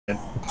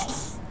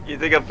You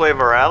think I play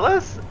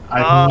Morales?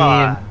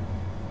 I mean...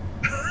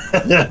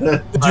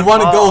 Do you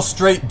want to go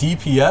straight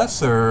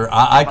DPS, or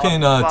I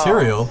can,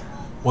 Tyrael?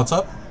 What's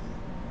up?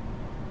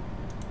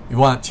 You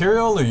want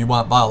Tyrael, or you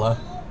want Bala?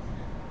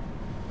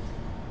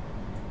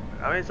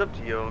 I mean, it's up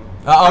to you.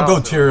 I'll go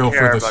Tyrael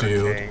for the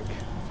shield.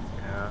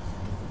 Yeah.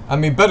 I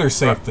mean, better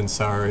safe than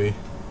sorry.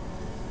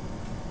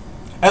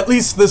 At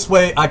least this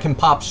way I can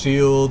pop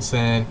shields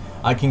and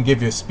I can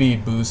give you a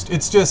speed boost.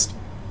 It's just...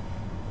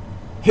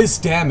 his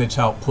damage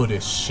output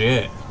is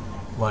shit.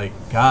 Like,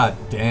 god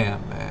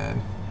damn,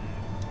 man.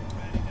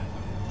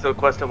 So,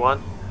 question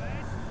 1?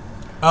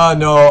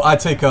 No, I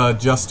take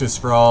Justice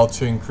for All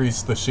to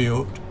increase the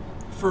shield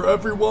for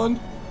everyone.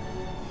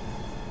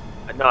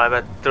 No, I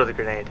meant throw the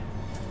grenade.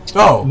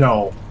 Oh.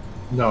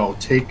 No,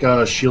 take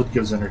shield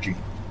gives energy.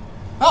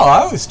 Oh,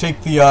 I always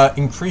take the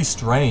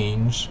increased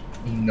range.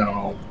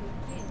 No.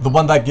 The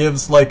one that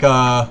gives, like,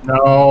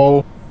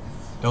 No.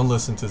 Don't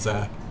listen to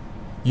Zach.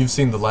 You've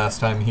seen the last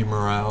time he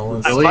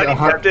Morales. I fucking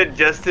kept it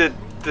just to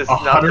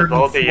snuff the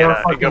both of you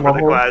and go for the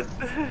quest.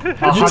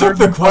 You took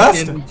the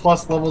quest?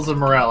 Plus levels of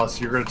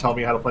Morales. You're going to tell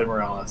me how to play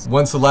Morales.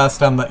 When's the last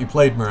time that you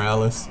played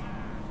Morales?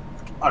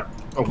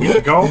 A week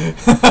ago?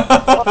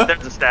 Oh,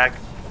 there's a stack.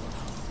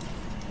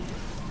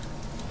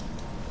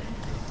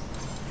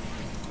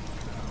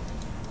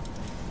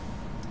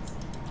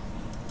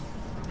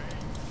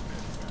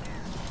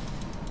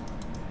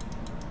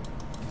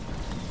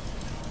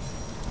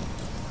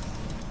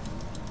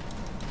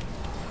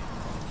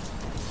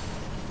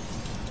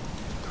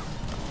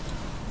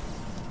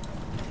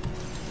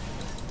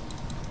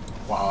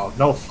 Wow,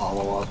 no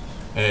follow-up.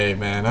 Hey,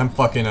 man, I'm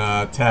fucking,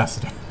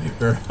 tasked.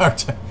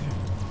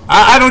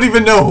 I don't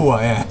even know who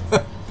I am.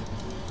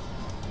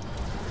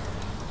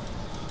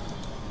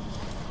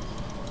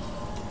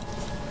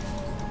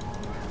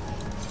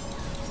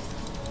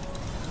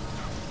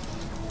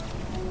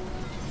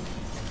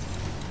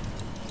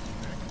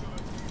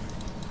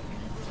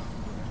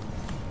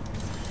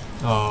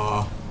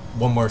 Aw,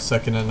 one more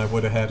second and I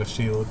would have had a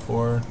shield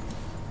for her.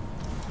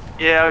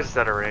 Yeah, I was just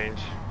out of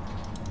range.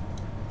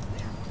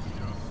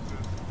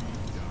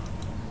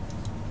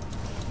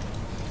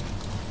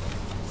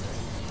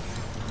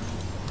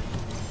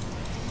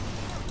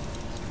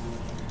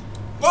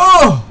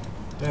 Oh!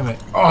 Damn it.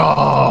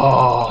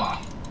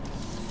 Oh!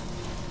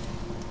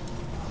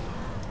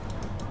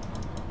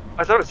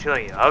 I thought I was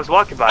healing you. I was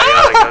walking by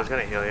you like I was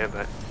gonna heal you,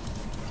 but...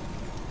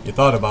 You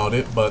thought about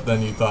it, but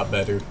then you thought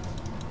better.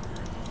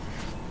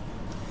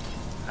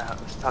 I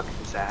was talking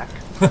to Zach.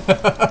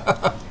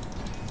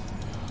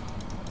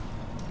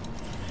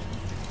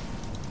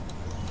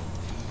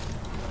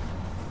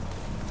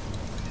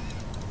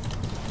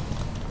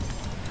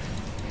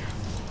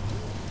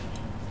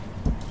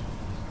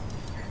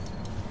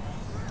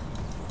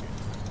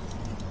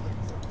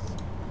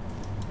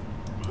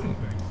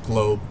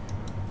 Globe.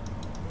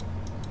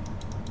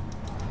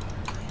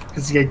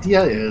 Because the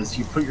idea is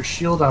you put your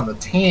shield on the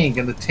tank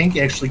and the tank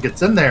actually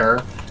gets in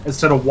there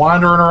instead of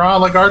wandering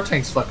around like our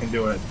tank's fucking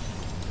doing.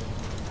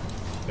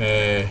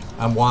 Hey,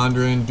 I'm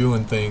wandering,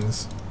 doing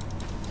things.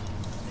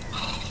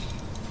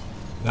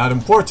 Not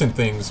important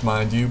things,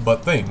 mind you,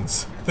 but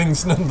things.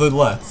 Things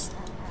nonetheless.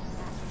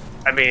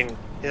 I mean,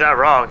 he's not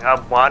wrong.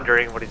 I'm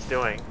wondering what he's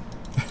doing.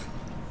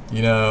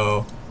 You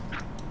know,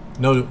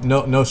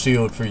 no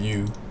shield for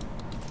you.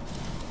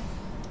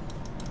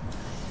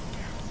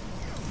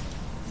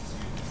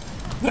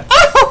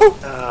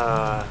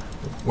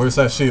 Where's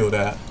that shield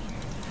at?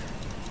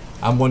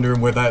 I'm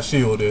wondering where that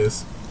shield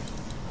is.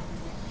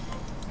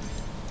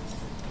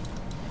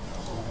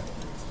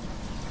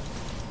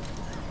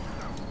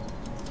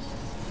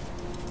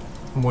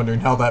 I'm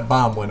wondering how that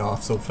bomb went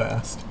off so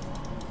fast.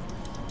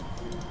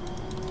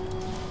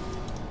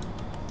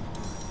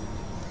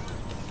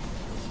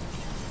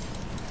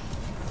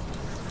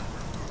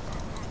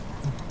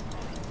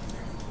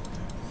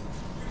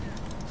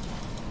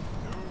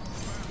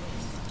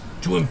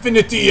 To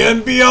infinity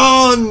and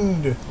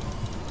beyond!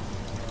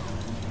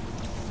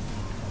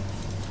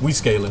 We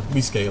scaling,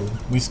 we scaling,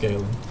 we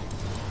scaling.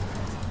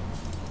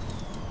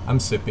 I'm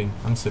sipping,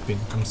 I'm sipping,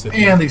 I'm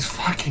sipping. Man, these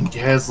fucking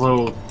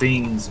Gazlo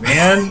things,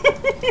 man.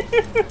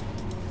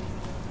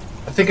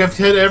 I think I've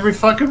hit every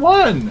fucking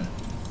one.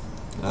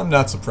 I'm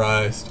not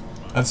surprised.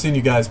 I've seen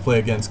you guys play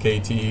against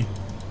KT.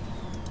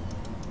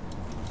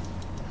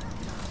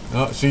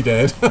 Oh, she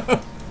dead.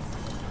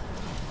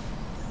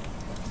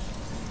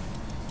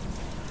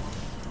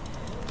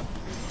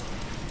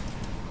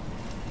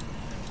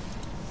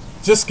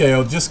 Just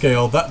scale, just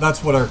scale.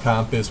 That's what our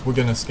comp is. We're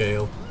gonna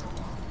scale.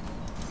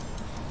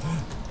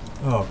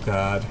 Oh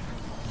god.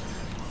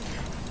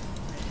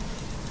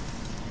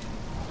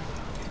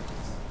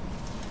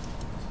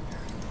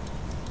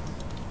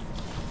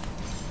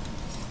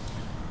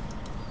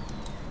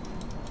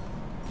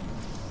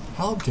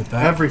 How did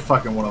that? Every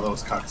fucking one of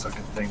those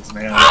cocksucking things,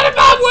 man. Out of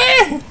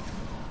my way!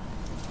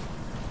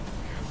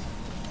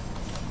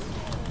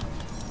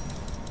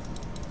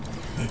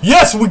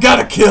 Yes, we got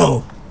a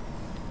kill!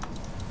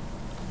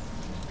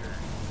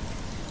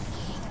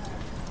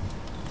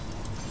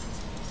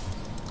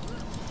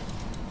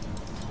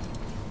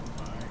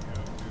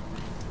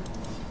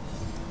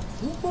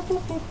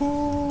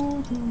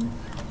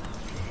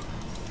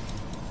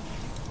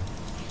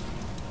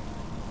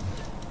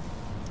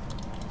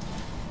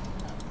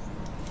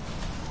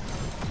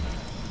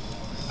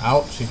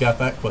 Ouch, she got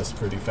that quest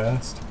pretty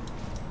fast.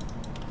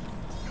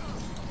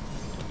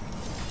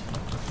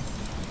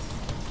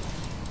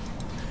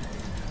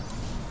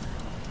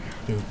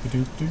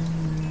 Doop-a-doop-doo,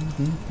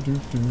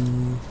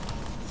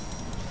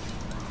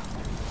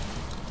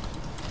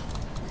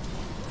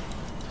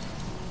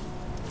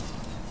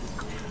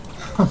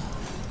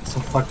 So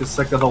fucking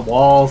sick of the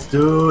walls,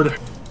 dude.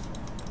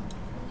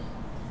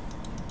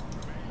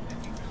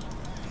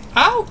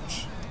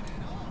 Ouch!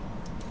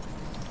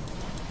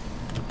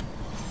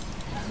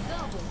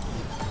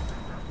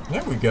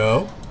 There we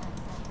go.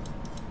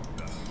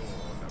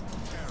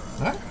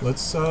 Alright,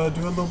 let's do a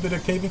little bit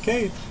of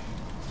KVK.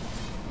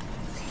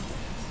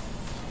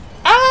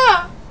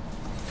 Ah!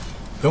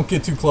 Don't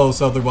get too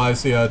close,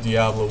 otherwise the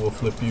Diablo will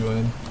flip you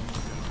in.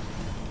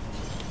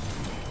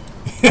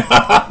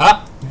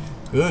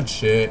 Good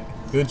shit.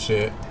 Good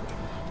shit.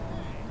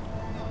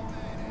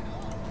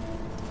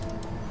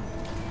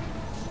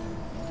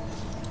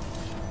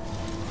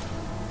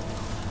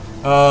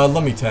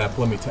 Let me tap.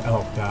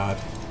 Oh, God.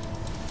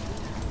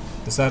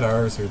 Is that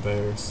ours or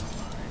theirs?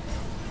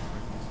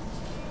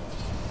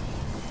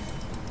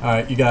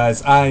 Alright, you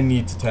guys, I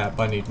need to tap.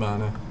 I need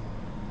mana.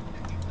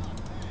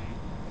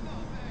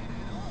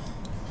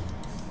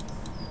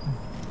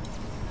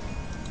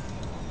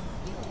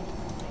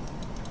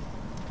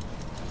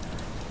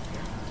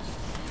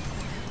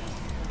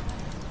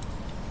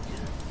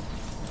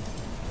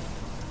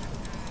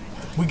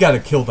 We gotta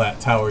kill that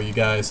tower, you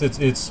guys.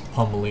 It's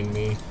pummeling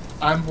me.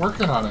 I'm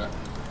working on it.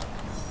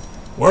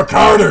 Work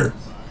harder!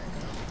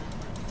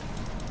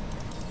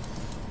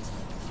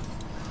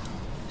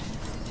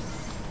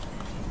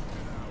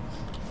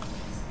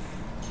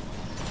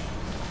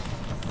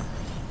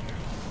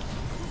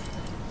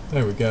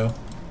 There we go.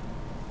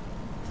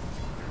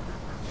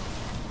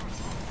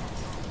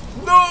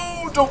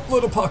 No! Don't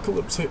let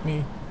Apocalypse hit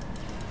me.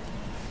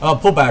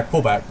 Pull back,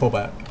 pull back, pull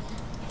back.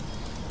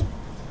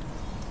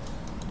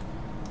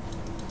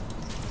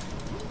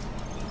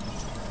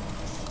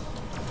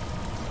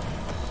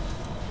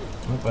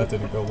 Oh, that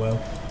didn't go well.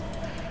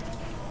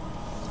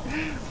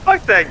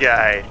 Fuck that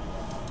guy.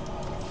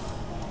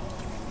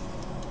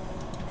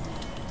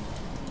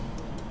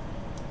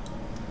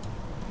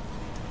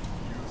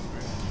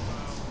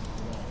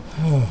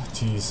 Oh,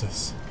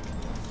 Jesus.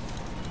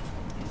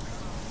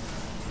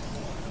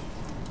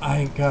 I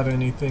ain't got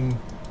anything.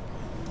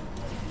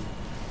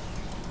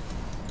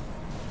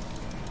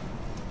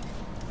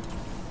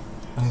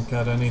 I ain't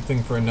got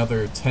anything for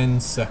another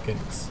 10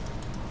 seconds.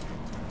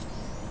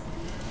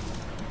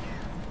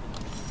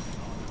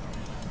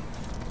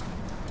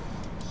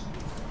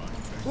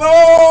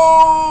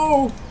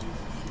 No!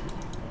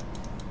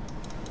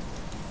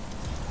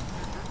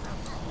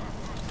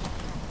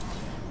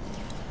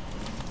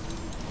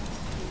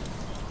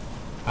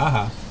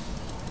 Aha.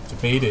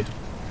 Debated.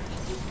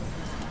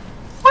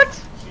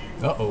 What?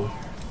 Uh-oh.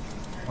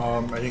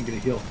 I didn't get a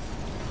heal.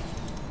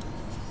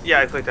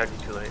 Yeah, I clicked on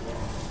you too late.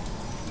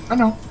 I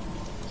know.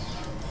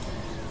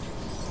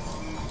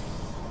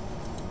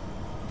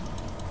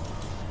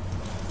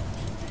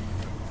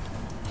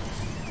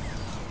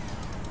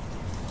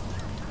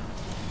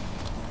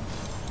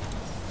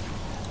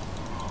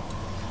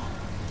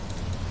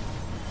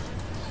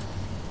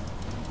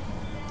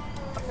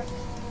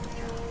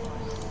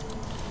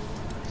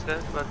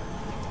 But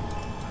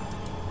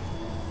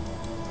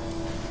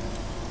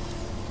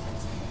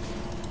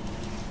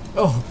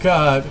Oh,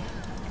 God.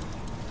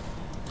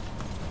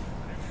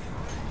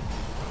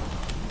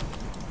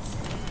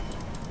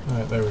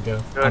 Alright, there we go.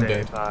 good I'm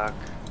dead. fuck.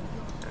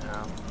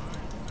 Yeah.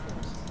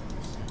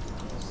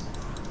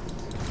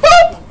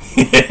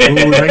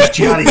 Ooh, nice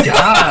Gianni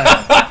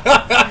dive.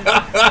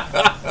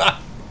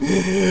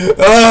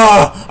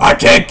 I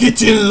can't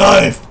get you in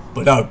life,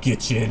 but I'll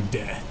get you in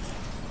death.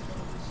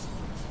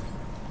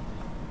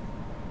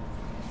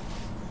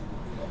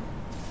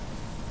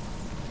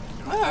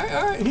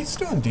 Alright, he's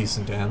doing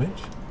decent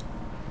damage.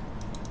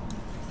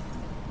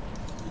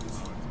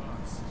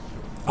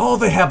 Oh,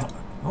 they have...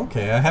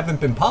 Okay, I haven't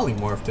been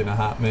polymorphed in a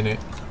hot minute.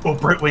 Oh,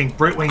 Brightwing,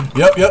 Brightwing.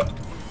 Yep, yep.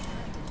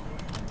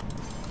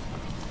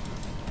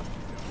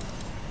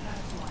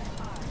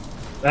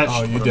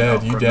 Oh, you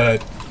dead, you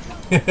dead.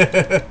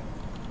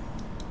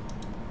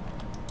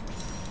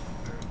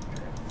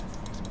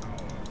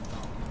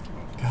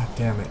 God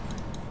damn it.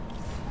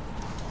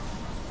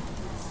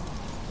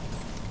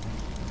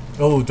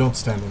 Oh, don't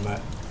stand in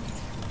that.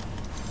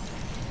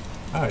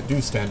 Alright,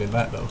 do stand in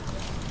that though.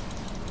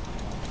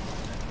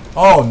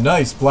 Oh,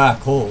 nice black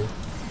hole.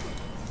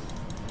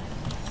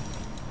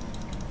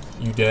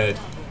 You dead.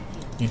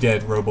 You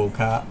dead,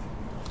 RoboCop.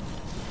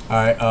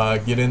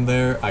 Alright, get in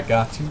there. I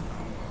got you.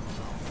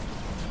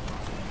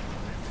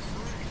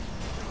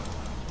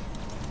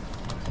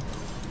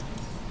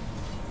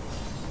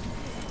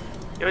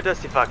 Give it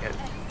Dusty fucking.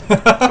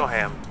 Go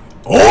ham.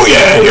 Oh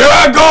yeah, here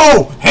I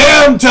go!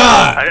 Ham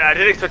time! I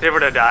didn't expect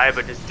everyone to die,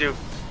 but just do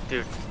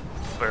do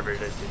whatever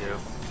it is you do.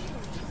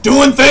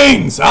 Doing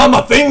things! I'm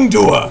a thing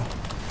doer!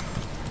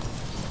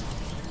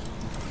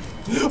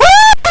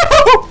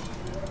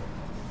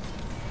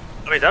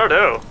 I mean, that'll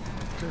do.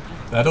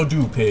 That'll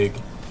do, pig.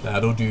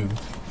 That'll do.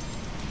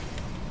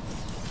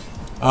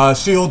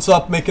 Shields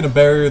up, making a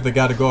barrier. They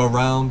gotta go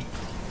around.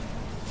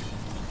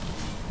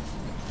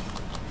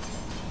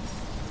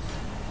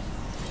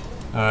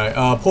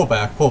 Alright, pull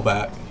back, pull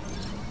back.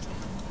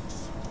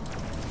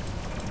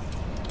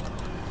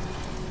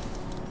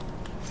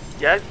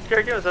 Yeah,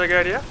 Kerrigan, is that a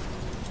good idea?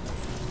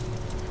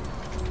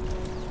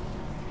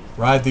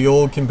 Ride the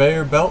old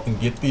conveyor belt and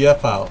get the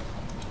F out.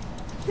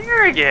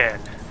 Kerrigan!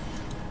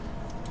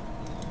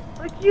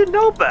 Like, you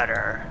know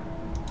better.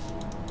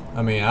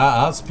 I mean,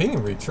 I was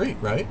pinging retreat,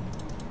 right?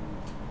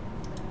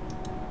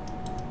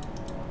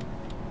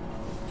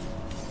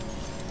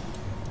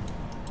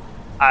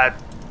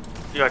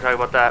 You wanna talk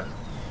about that?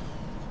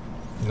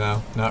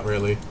 No, not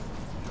really.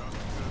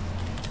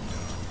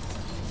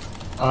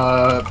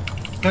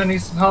 Gonna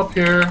need some help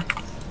here.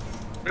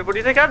 What do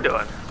you think I'm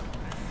doing?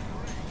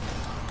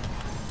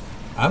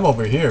 I'm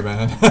over here,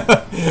 man.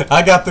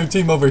 I got their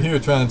team over here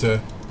trying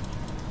to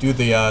do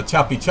the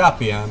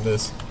choppy on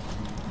this.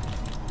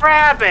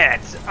 Grab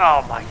it!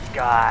 Oh my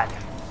god.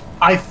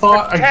 I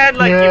thought Pretend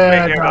like you've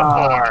been here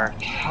before.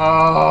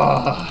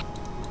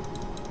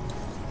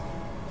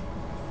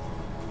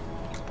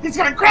 He's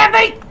gonna grab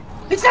me!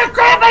 He's gonna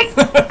grab me!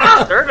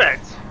 Ah!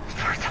 Servant!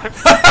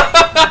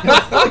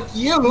 Fuck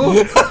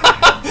you!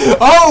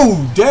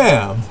 Oh,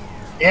 damn!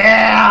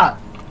 Yeah!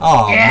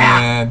 Oh, Yeah.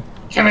 man.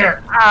 Come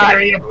here! Come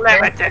here, you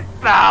Unlimited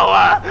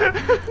power!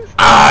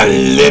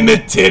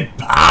 Unlimited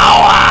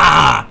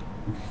power!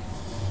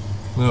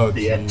 Oh,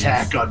 The geez.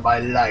 attack on my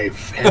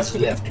life has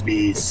left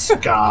me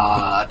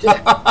scarred. Dude,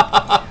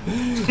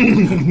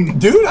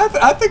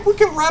 I think we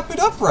can wrap it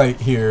up right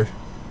here.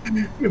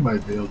 We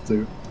might be able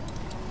to.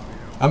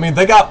 I mean,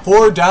 they got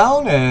 4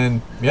 down,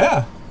 and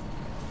yeah.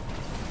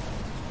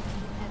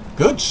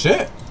 Good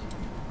shit.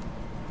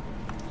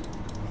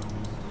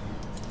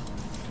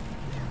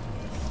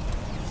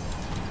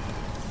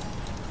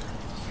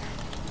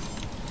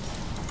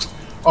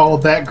 Oh,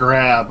 that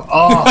grab.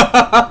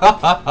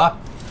 Oh.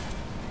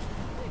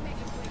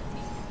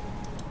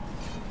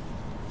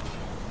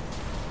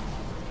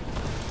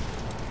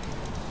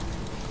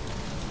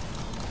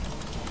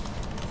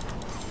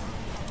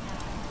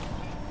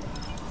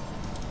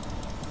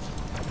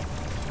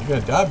 You're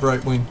gonna die,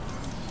 Brightwing.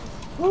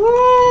 Ooh,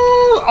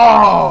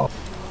 oh.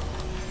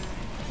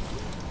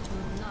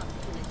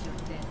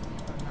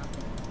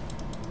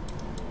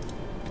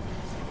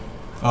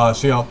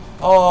 Shield.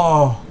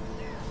 Oh.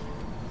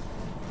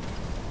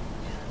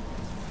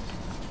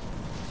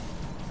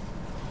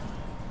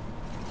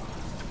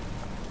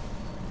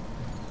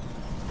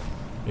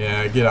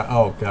 Yeah, get out.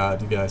 Oh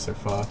god, you guys are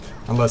fucked.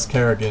 Unless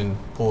Kerrigan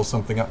pulls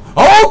something up.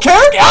 Oh,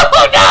 Kerrigan!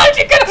 Oh no!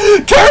 You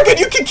can, Kerrigan,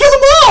 you can kill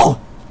them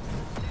all!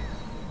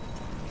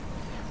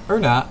 Or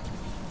not.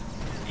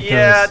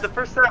 Yeah, the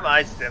first time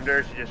I stimmed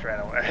her, she just ran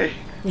away.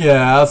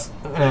 Yeah.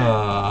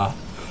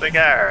 Like,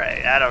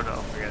 alright, I don't know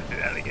if we're gonna do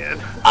that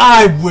again.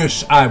 I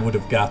wish I would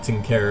have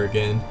gotten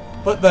Kerrigan.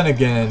 But then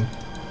again,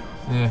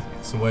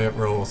 it's the way it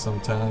rolls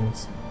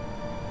sometimes.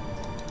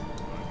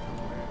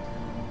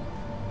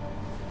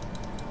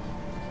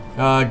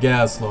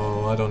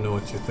 Gaslow, I don't know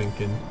what you're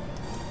thinking.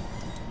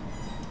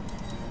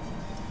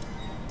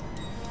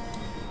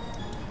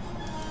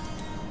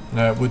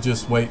 Alright, we'll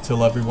just wait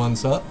till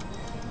everyone's up.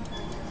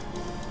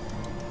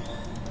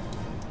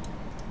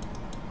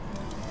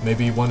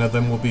 Maybe one of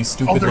them will be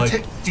stupid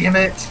like... Damn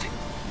it!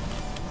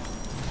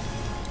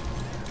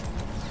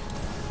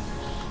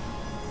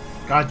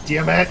 God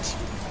damn it!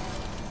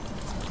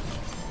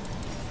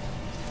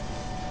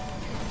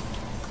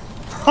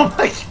 Oh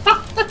my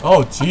god!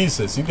 Oh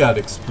Jesus, you got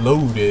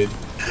exploded.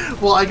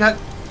 Well, I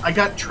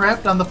got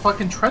trapped on the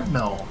fucking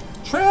treadmill.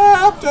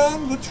 Trapped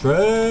on the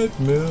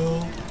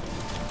treadmill.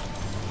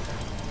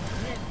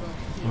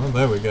 Oh,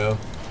 there we go.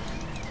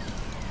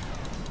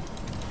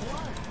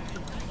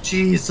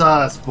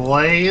 Jesus,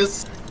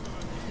 boys.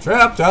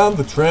 Trapped on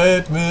the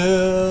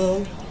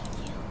treadmill.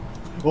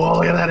 Whoa,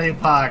 look at that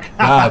APOC.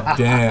 God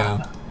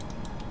damn.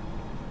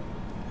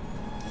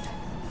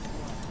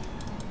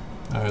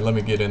 Alright, let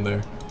me get in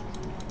there.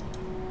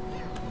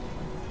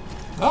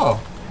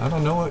 Oh, I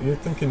don't know what you're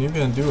thinking you're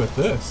gonna do with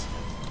this.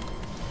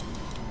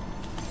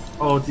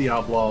 Oh,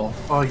 Diablo.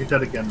 Oh, you're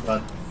dead again,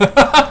 bud.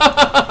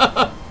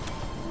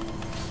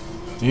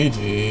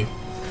 GG.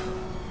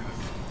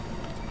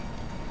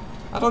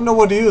 I don't know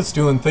what he was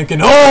doing,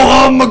 thinking,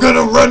 oh, I'm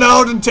gonna run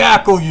out and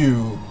tackle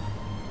you.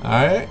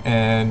 Alright,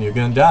 and you're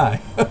gonna die.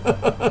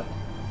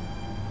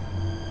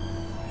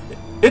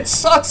 It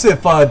sucks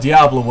if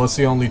Diablo was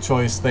the only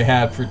choice they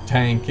had for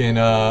tank in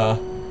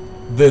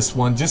this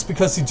one, just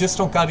because he just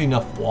don't got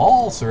enough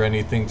walls or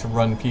anything to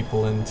run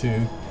people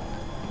into.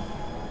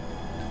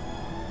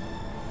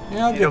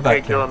 Yeah, I'll get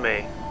back killing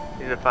me.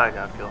 You need to find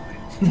out, kill me.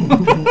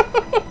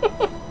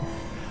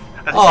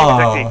 I think it's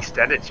like the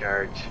extended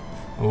charge.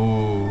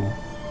 Ooh.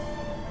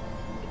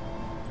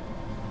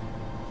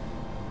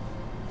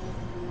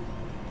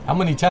 How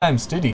many times did he